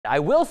I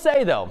will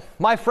say, though,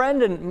 my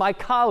friend and my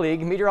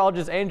colleague,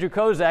 meteorologist Andrew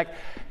Kozak,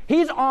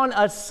 he's on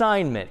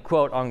assignment,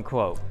 quote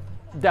unquote,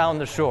 down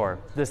the shore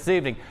this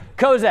evening.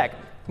 Kozak,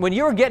 when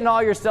you were getting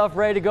all your stuff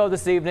ready to go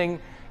this evening,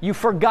 you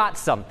forgot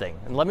something.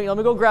 And let me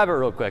go grab it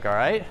real quick, all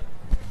right?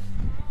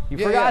 You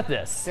forgot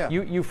this. Yeah.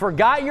 You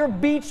forgot your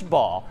beach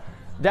ball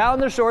down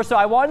the shore, so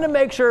I wanted to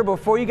make sure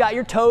before you got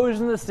your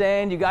toes in the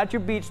sand, you got your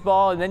beach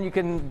ball, and then you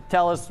can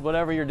tell us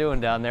whatever you're doing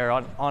down there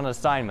on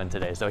assignment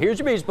today. So here's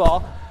your beach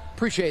ball.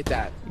 Appreciate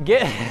that.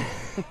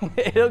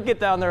 It'll get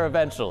down there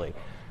eventually.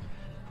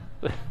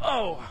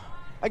 Oh,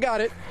 I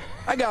got it.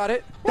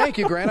 Thank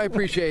you, Grant. I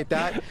appreciate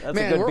that.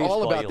 Man, we're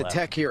all about the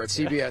tech here at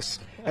CBS.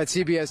 At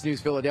CBS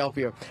News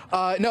Philadelphia.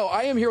 No,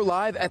 I am here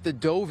live at the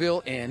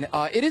Deauville Inn.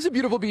 It is a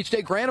beautiful beach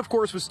day. Grant, of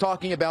course, was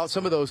talking about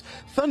some of those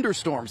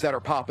thunderstorms that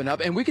are popping up,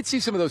 and we could see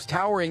some of those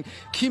towering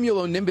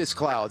cumulonimbus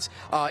clouds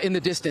in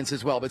the distance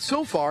as well. But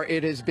so far,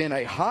 it has been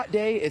a hot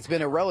day. It's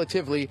been a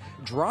relatively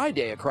dry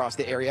day across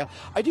the area.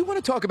 I do want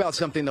to talk about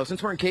something, though,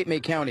 since we're in Cape May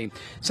County,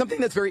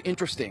 something that's very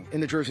interesting in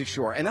the Jersey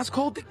Shore, and that's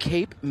called the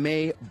Cape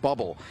May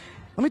bubble.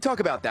 Let me talk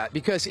about that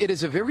because it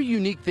is a very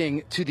unique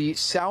thing to the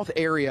south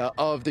area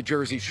of the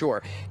Jersey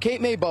Shore.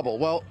 Cape May bubble.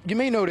 Well, you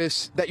may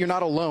notice that you're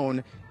not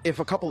alone if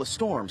a couple of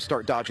storms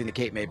start dodging the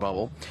Cape May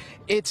bubble.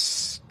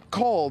 It's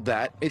called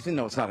that, even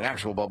though it's not an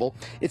actual bubble.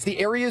 It's the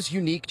area's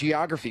unique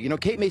geography. You know,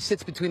 Cape May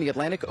sits between the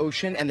Atlantic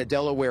Ocean and the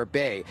Delaware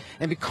Bay.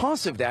 And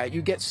because of that,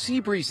 you get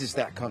sea breezes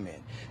that come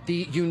in.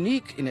 The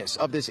uniqueness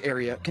of this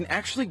area can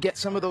actually get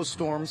some of those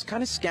storms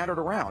kind of scattered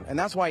around. And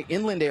that's why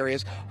inland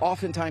areas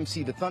oftentimes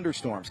see the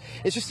thunderstorms.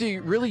 It's just a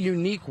really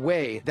unique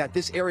way that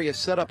this area is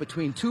set up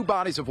between two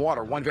bodies of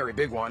water, one very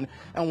big one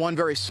and one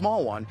very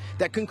small one,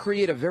 that can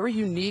create a very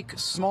unique,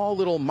 small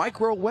little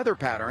micro weather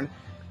pattern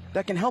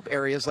that can help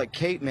areas like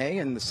Cape May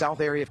and the south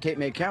area of Cape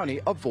May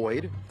County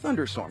avoid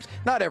thunderstorms.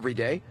 Not every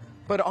day,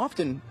 but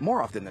often,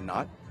 more often than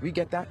not, we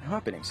get that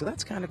happening. So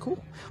that's kind of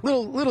cool.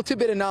 Little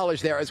tidbit of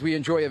knowledge there as we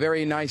enjoy a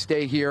very nice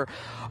day here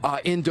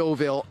in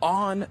Deauville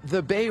on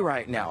the bay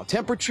right now.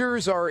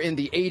 Temperatures are in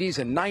the 80s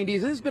and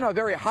 90s. This has been a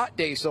very hot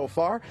day so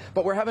far,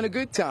 but we're having a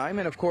good time.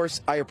 And of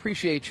course, I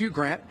appreciate you,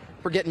 Grant,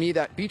 for getting me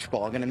that beach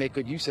ball. I'm going to make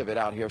good use of it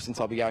out here since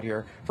I'll be out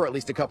here for at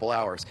least a couple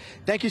hours.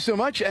 Thank you so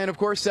much. And of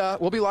course,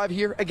 we'll be live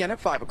here again at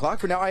 5 o'clock.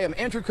 For now, I am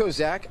Andrew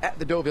Kozak at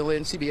the Deauville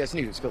Inn, CBS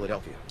News,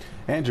 Philadelphia.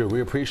 Andrew,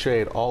 we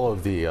appreciate all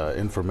of the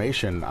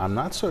information. I'm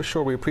not so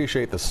sure we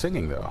appreciate the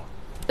singing, though.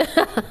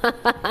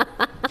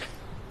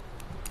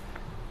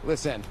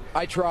 Listen,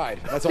 I tried.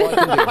 That's all I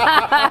can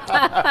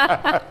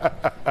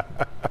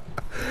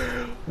do.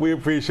 We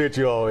appreciate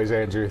you always,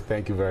 Andrew.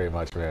 Thank you very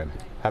much, man.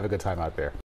 Have a good time out there.